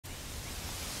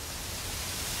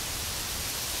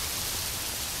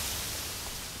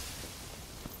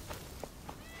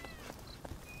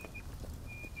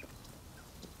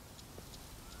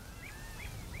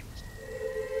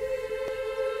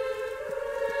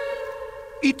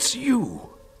It's you.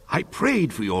 I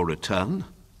prayed for your return.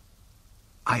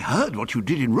 I heard what you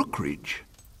did in Rookridge.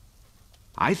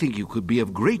 I think you could be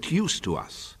of great use to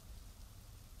us.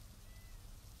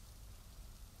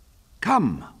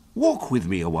 Come, walk with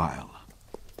me a while.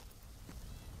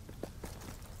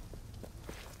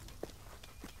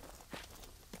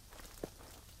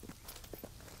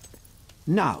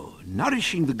 Now,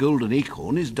 nourishing the golden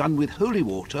acorn is done with holy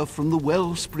water from the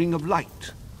wellspring of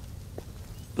light.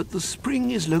 But the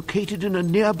spring is located in a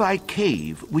nearby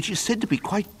cave, which is said to be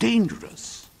quite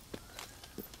dangerous.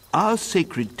 Our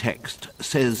sacred text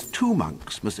says 2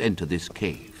 monks must enter this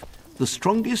cave, the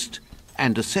strongest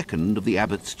and a second of the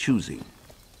abbot's choosing.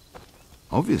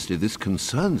 Obviously this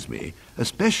concerns me,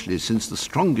 especially since the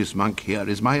strongest monk here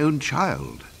is my own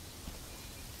child.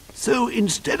 So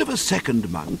instead of a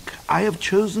second monk, I have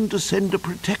chosen to send a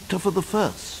protector for the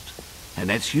first. And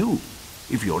that's you,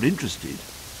 if you're interested.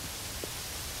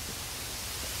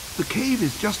 The cave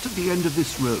is just at the end of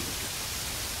this road.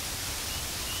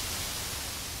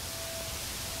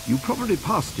 You probably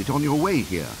passed it on your way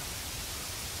here.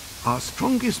 Our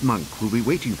strongest monk will be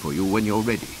waiting for you when you're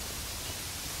ready.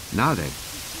 Now then,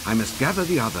 I must gather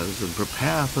the others and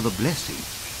prepare for the blessing.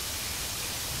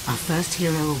 Our first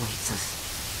hero awaits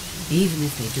us, even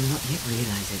if they do not yet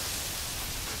realize it.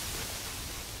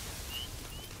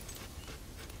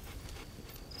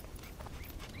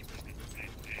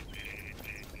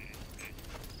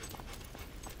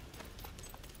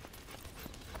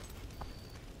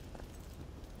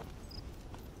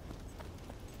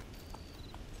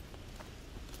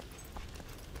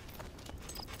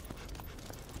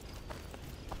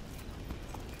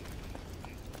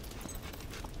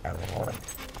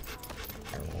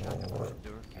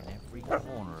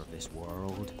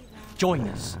 World. Join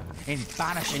us in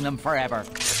banishing them forever.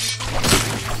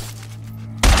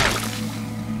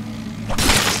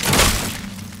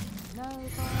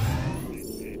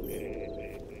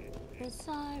 The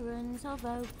sirens of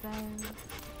Oakvale,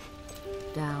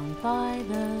 down by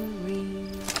the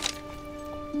reeds,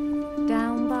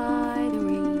 down by the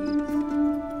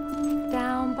reeds,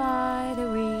 down by the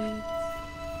reeds,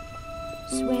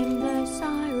 swim the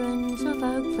sirens of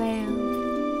Oakvale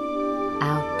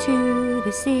out to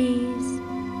the seas,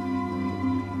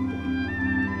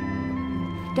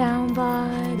 down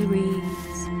by the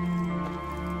reeds.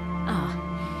 Ah,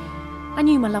 I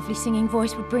knew my lovely singing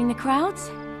voice would bring the crowds.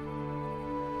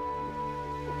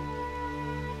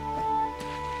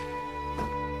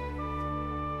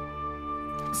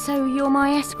 So you're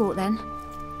my escort then?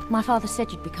 My father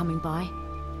said you'd be coming by.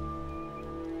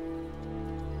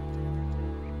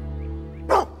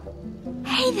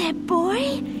 Hey there,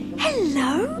 boy!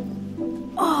 Hello!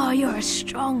 Oh, you're a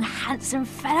strong, handsome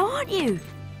fellow, aren't you?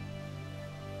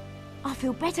 I'll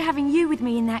feel better having you with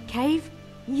me in that cave.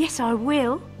 Yes, I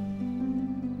will.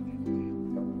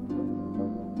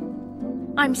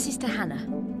 I'm Sister Hannah.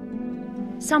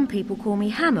 Some people call me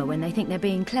Hammer when they think they're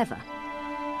being clever.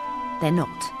 They're not.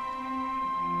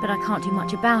 But I can't do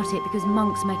much about it because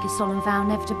monks make a solemn vow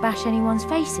never to bash anyone's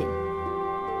face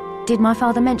in. Did my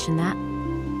father mention that?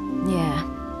 Yeah.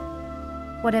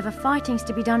 Whatever fighting's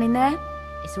to be done in there,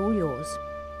 it's all yours.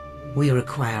 We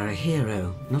require a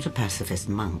hero, not a pacifist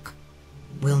monk.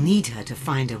 We'll need her to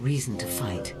find a reason to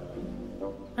fight.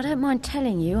 I don't mind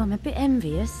telling you, I'm a bit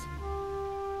envious.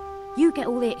 You get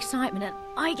all the excitement and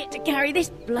I get to carry this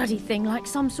bloody thing like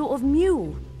some sort of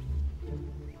mule.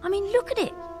 I mean, look at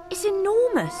it. It's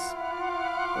enormous.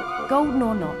 Golden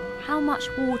or not, how much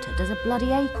water does a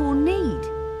bloody acorn need?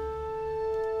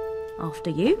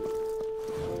 After you.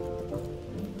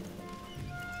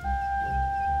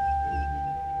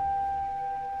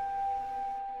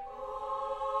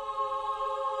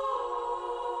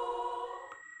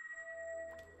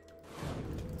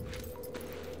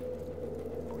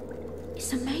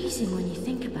 It's amazing when you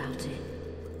think about it.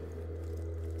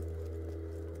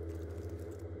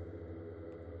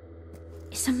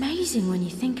 It's amazing when you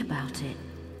think about it.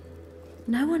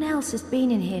 No one else has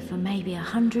been in here for maybe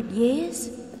 100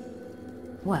 years?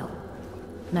 Well,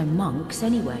 no monks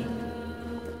anyway.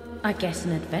 I guess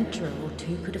an adventurer or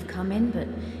two could have come in, but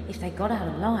if they got out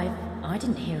alive, I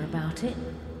didn't hear about it.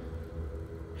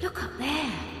 Look up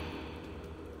there.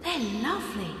 They're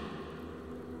lovely.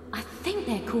 I think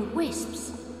they're called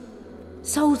wisps.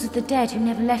 Souls of the dead who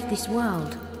never left this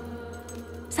world.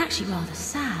 It's actually rather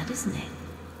sad, isn't it?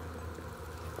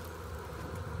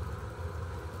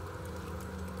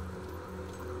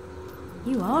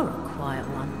 You are a quiet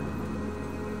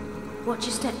one. Watch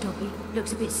your step, doggy.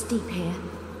 Looks a bit steep here.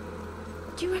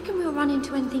 Do you reckon we'll run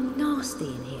into anything nasty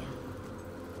in here?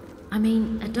 I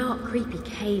mean, a dark, creepy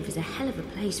cave is a hell of a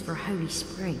place for a holy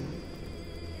spring.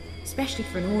 especially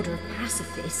for an order of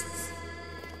pacifists.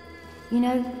 You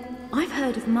know, I've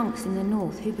heard of monks in the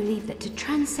north who believe that to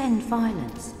transcend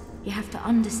violence, you have to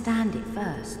understand it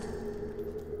first.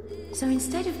 So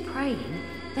instead of praying,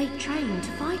 they train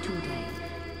to fight all day.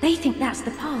 They think that's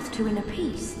the path to inner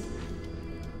peace.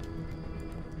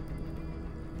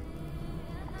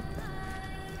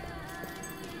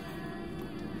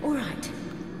 All right,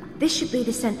 this should be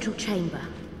the central chamber.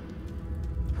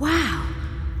 Wow,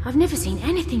 I've never seen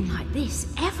anything like this,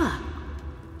 ever.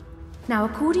 Now,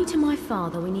 according to my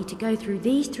father, we need to go through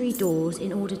these 3 doors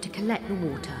in order to collect the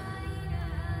water.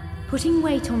 Putting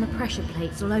weight on the pressure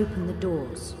plates will open the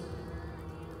doors.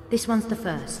 This one's the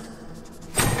first.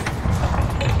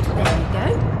 There we go.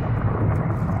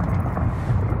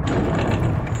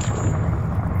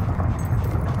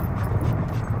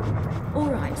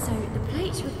 Alright, so the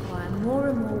plates require more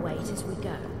and more weight as we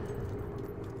go.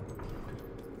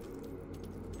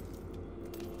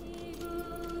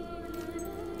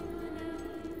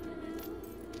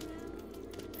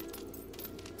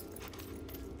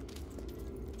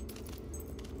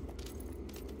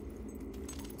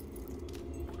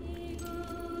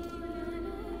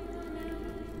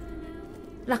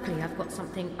 Luckily, I've got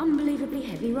something unbelievably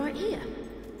heavy right here.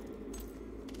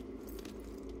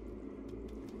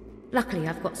 Luckily,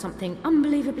 I've got something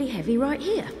unbelievably heavy right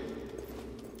here.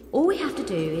 All we have to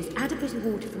do is add a bit of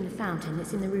water from the fountain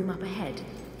that's in the room up ahead.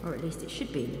 Or at least it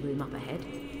should be in the room up ahead.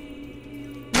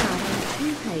 Now, there are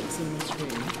 2 plates in this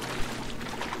room.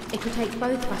 It will take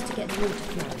both of us to get the water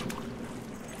flowing.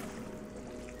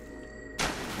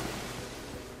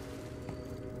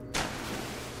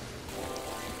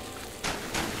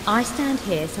 I stand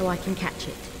here so I can catch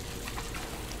it.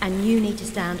 And you need to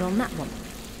stand on that one.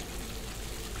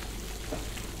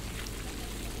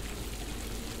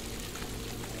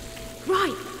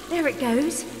 Right, there it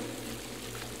goes.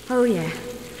 Oh yeah,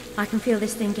 I can feel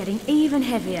this thing getting even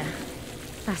heavier.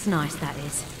 That's nice, that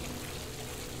is.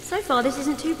 So far this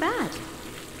isn't too bad.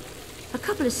 A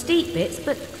couple of steep bits,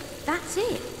 but that's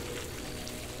it.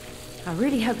 I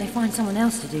really hope they find someone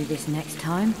else to do this next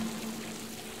time.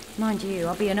 Mind you,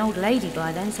 I'll be an old lady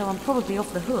by then, so I'm probably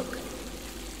off the hook.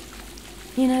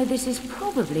 You know, this is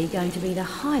probably going to be the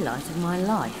highlight of my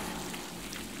life.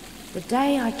 The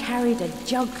day I carried a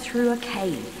jug through a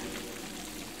cave.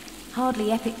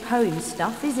 Hardly epic poem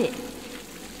stuff, is it?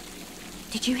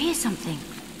 Did you hear something?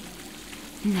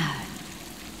 No.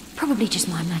 Probably just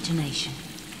my imagination.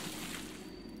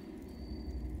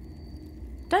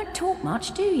 Don't talk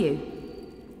much, do you?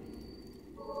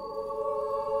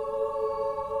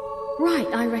 Right,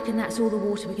 I reckon that's all the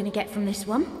water we're going to get from this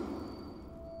one.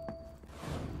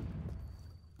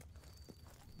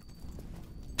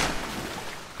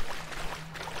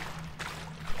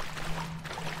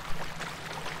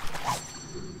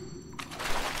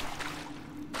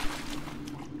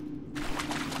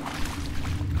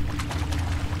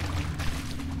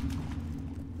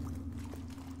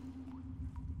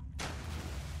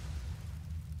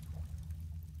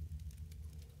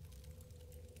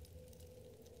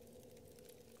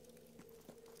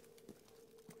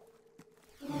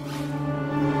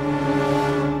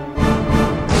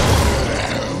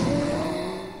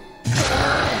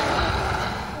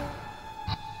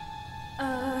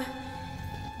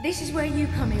 This is where you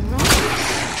come in, right?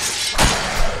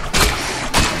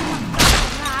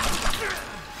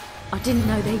 I didn't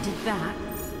know they did that.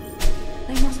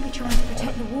 They must be trying to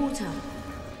protect the water.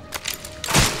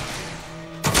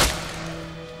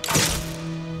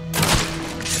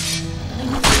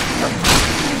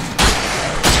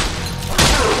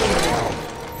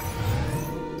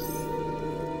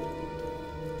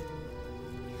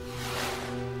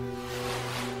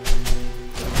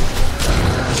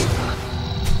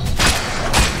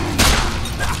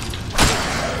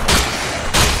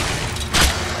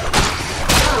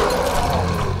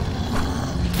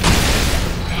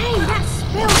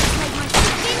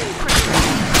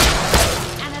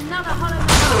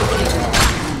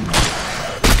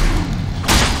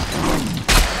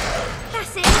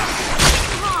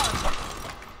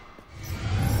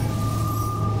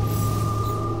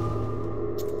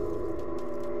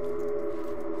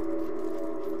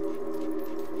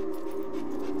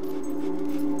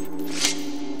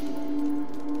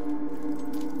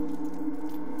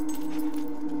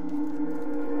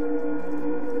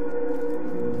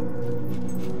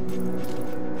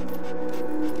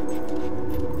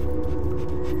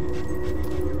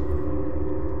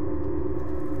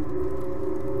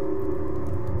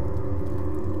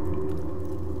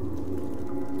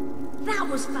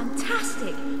 Was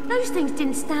fantastic. Those things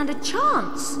didn't stand a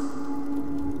chance.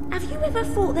 Have you ever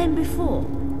fought them before?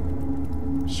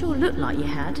 Sure looked like you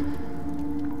had.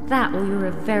 That or you're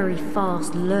a very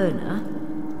fast learner.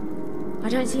 I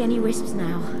don't see any wisps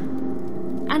now.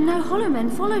 And no hollow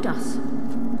men followed us.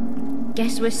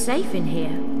 Guess we're safe in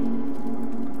here.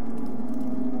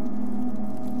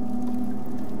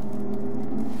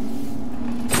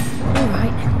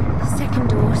 Alright, second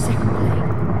door, second plate.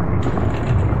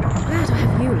 Glad I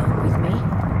have you along with me.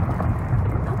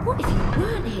 But what if you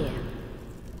weren't here?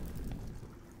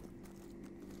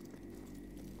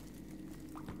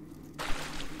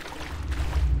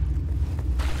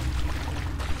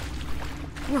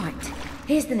 Right,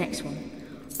 here's the next one.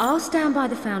 I'll stand by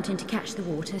the fountain to catch the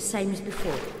water, same as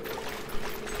before.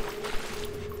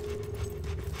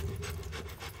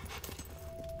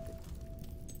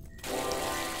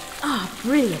 Ah,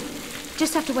 brilliant.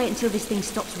 Just have to wait until this thing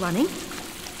stops running.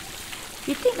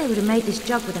 You'd think they would have made this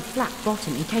jug with a flat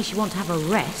bottom in case you want to have a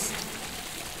rest.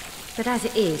 But as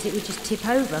it is, it would just tip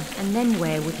over, and then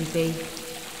where would we be?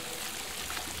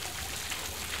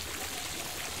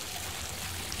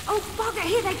 Oh, bugger,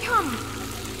 here they come!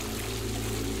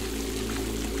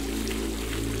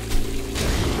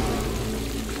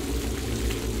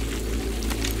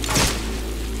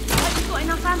 Hope you've got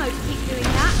enough ammo to keep doing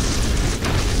that.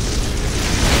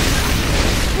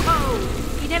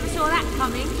 Whoa! You never saw that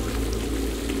coming.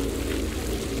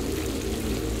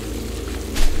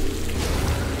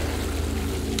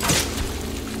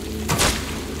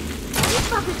 These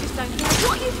buggers just don't care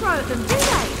what you throw at them, do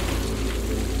they?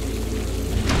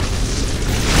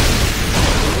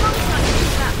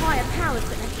 Higher powers,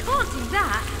 but they can't do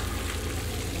that.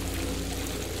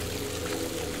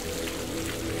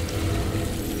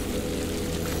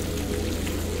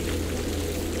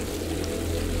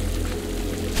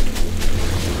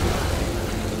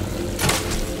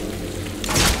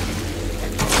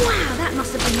 Wow, that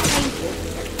must have been painful.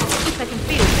 If they can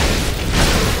feel it.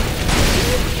 Did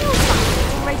you kill something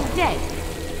that's already dead?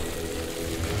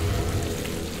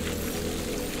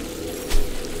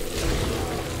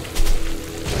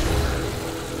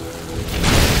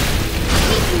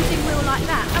 Like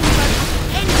that, and we won't have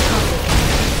any trouble.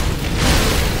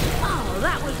 Oh,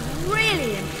 that was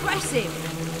really impressive.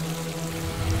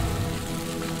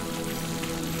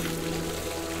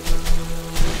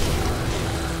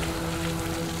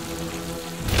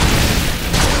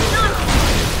 Nice.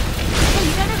 Hey,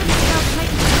 you don't have anything else to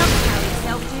make the jump carry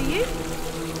itself, do you?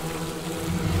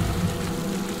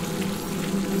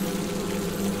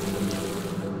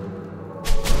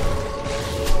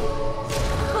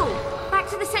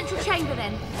 Chamber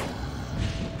then.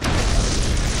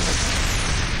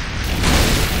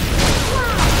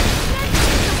 Wow!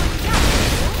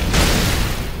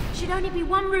 Should only be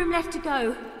one room left to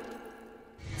go.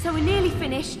 So we're nearly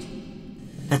finished.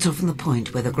 That's often the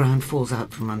point where the ground falls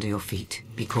out from under your feet.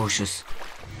 Be cautious.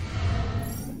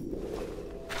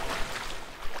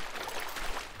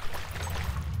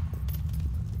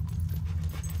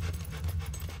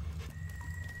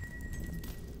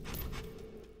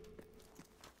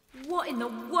 What in the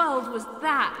world was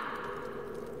that?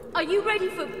 Are you ready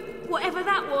for whatever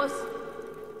that was?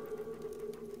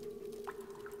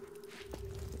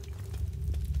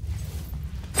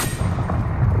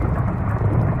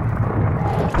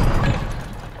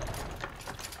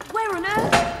 Where on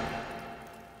earth?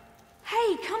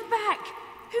 Hey, come back!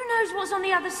 Who knows what's on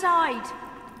the other side?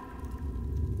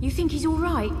 You think he's all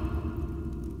right?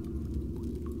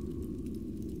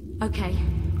 Okay,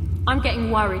 I'm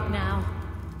getting worried now.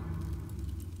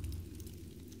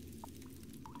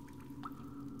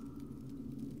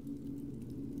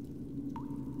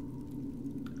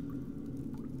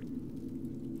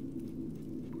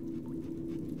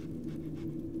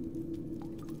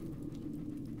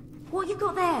 What you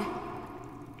got there?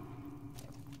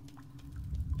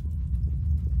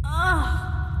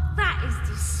 Ugh, that is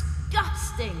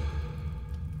disgusting.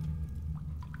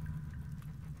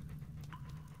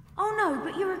 Oh no,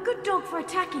 but you're a good dog for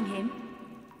attacking him.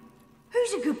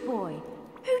 Who's a good boy?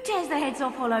 Who tears the heads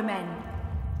off hollow men?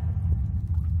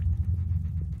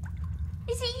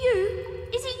 Is it you?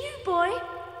 Is it you, boy?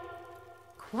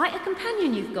 Quite a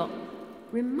companion you've got.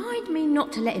 Remind me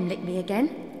not to let him lick me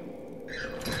again.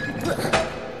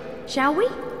 Shall we?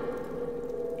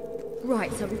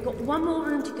 Right, so we've got one more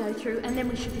room to go through and then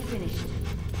we should be finished.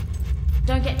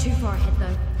 Don't get too far ahead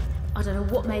though. I don't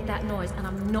know what made that noise and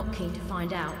I'm not keen to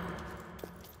find out.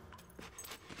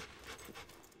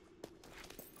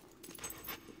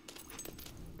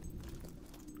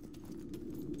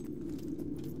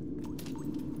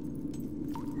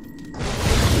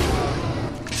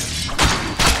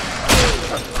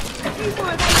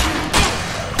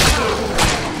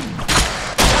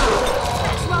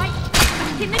 That's right,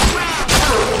 back in the ground.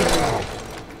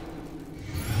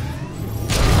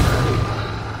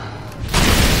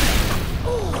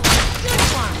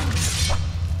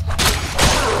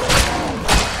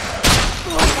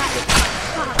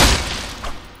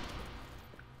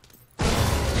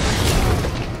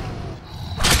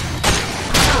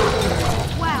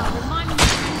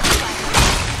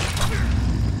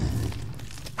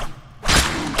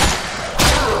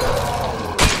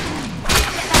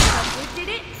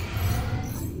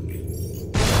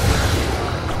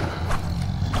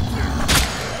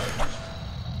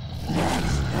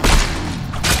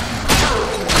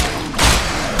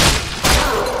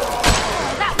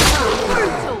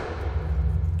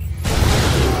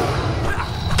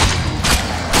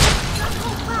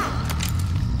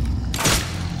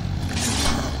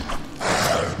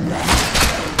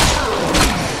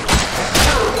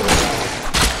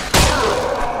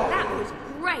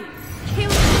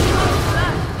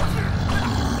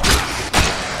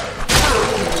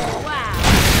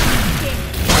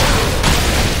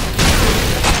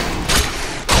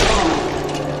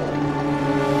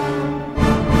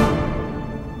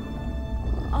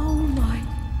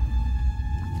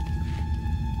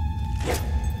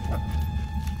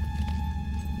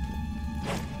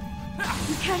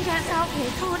 can dance out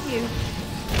here, can't you?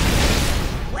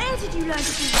 Where did you learn to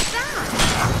do that?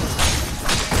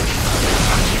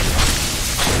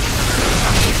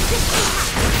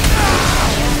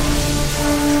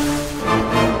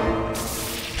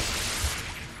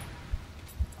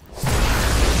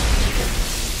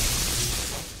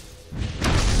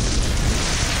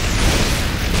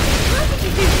 How did you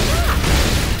do that?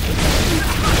 You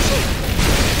touch it.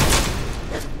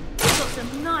 You've got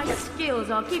some nice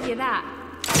skills, I'll give you that.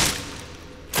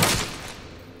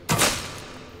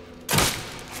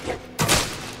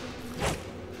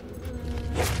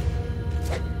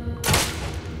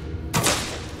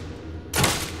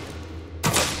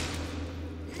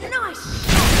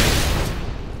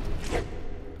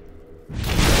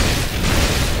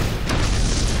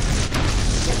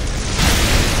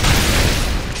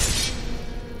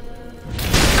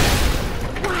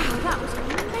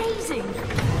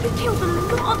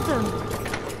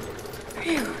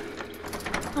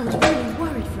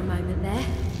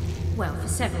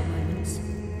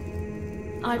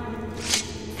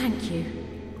 Thank you.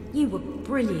 You were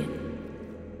brilliant.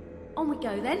 On we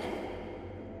go then.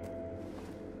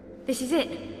 This is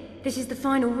it. This is the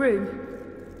final room.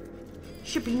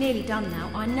 Should be nearly done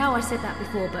now. I know I said that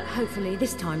before, but hopefully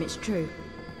this time it's true.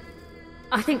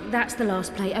 I think that's the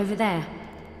last plate over there.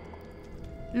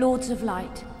 Lords of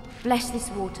Light, bless this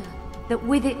water, that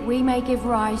with it we may give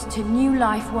rise to new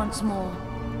life once more.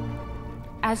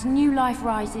 As new life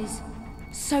rises,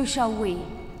 so shall we.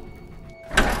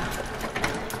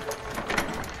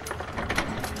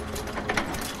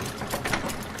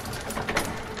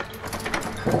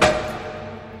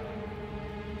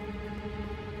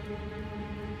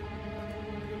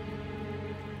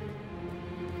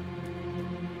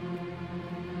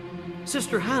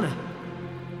 Sister Hannah.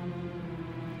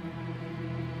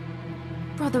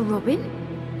 Brother Robin?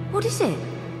 What is it?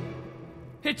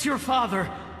 It's your father.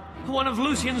 One of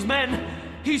Lucian's men.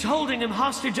 He's holding him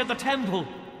hostage at the temple.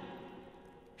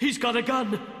 He's got a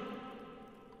gun.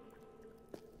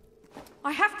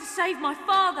 I have to save my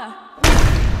father.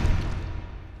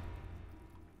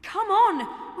 Come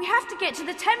on! We have to get to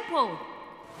the temple!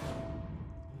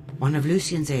 One of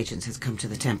Lucian's agents has come to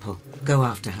the temple. Go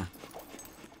after her.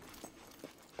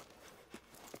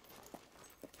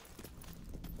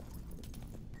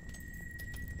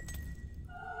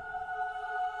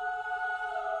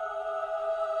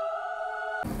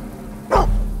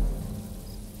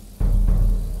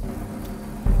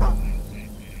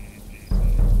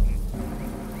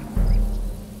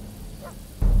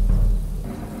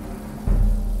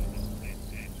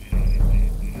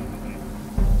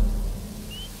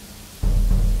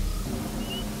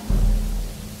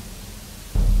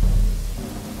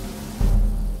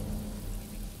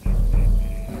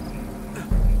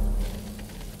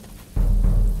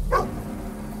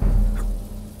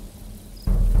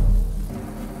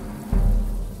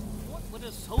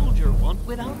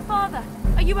 Father,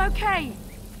 are you okay?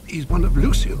 He's one of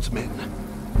Lucian's men.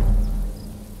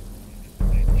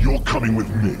 You're coming with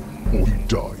me, or he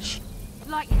dies.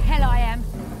 Like hell I am.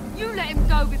 You let him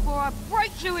go before I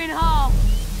break you in half.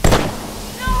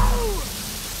 No!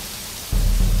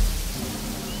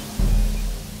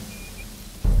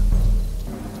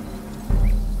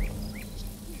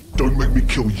 Don't make me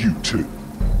kill you too.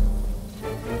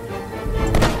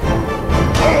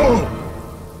 Oh!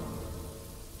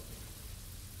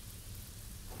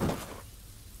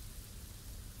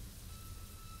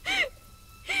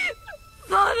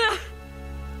 Father!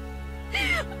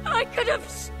 I could have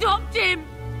stopped him!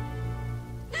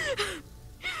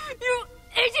 You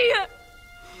idiot!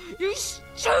 You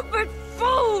stupid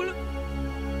fool!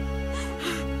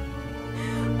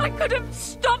 I could have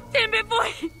stopped him if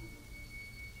I...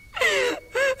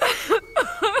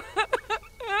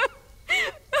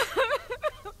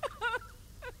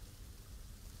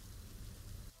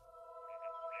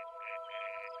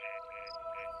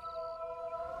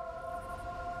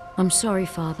 I'm sorry,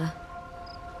 Father.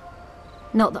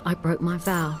 Not that I broke my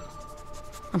vow.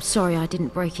 I'm sorry I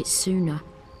didn't break it sooner.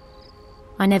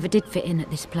 I never did fit in at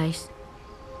this place.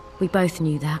 We both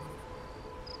knew that.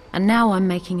 And now I'm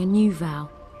making a new vow.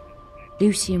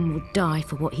 Lucian will die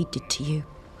for what he did to you.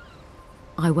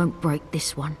 I won't break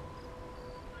this one.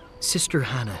 Sister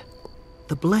Hannah,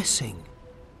 the blessing.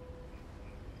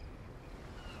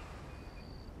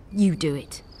 You do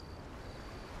it.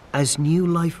 As new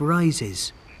life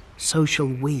rises, so shall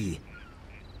we.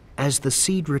 As the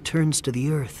seed returns to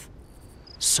the earth,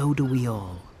 so do we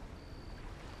all.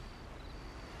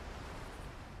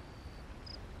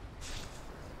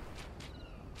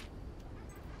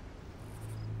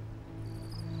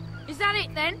 Is that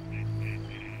it then?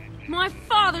 My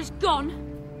father's gone?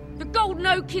 The Golden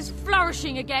Oak is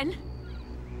flourishing again.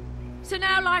 So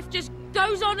now life just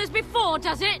goes on as before,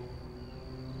 does it?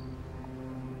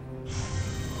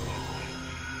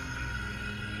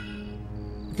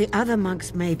 The other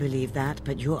monks may believe that,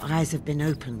 but your eyes have been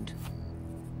opened.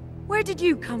 Where did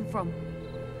you come from?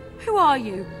 Who are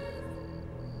you?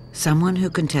 Someone who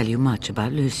can tell you much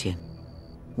about Lucien.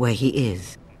 Where he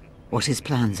is, what his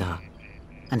plans are,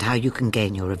 and how you can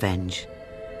gain your revenge.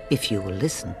 If you will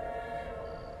listen.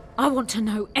 I want to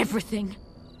know everything.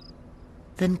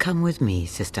 Then come with me,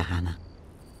 Sister Hannah.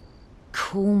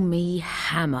 Call me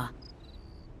Hammer.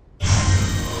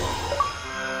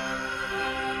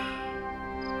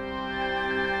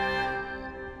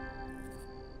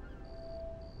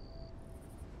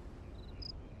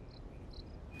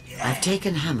 I've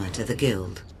taken Hammer to the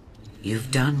guild.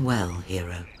 You've done well,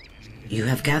 hero. You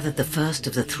have gathered the first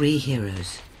of the 3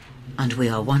 heroes, and we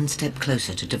are one step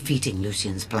closer to defeating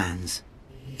Lucien's plans.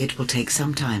 It will take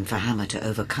some time for Hammer to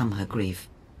overcome her grief,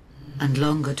 and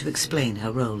longer to explain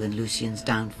her role in Lucien's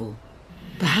downfall.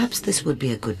 Perhaps this would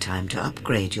be a good time to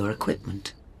upgrade your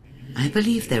equipment. I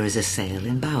believe there is a sale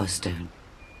in Bowerstone.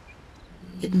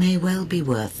 It may well be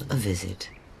worth a visit.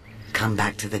 Come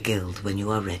back to the guild when you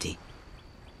are ready.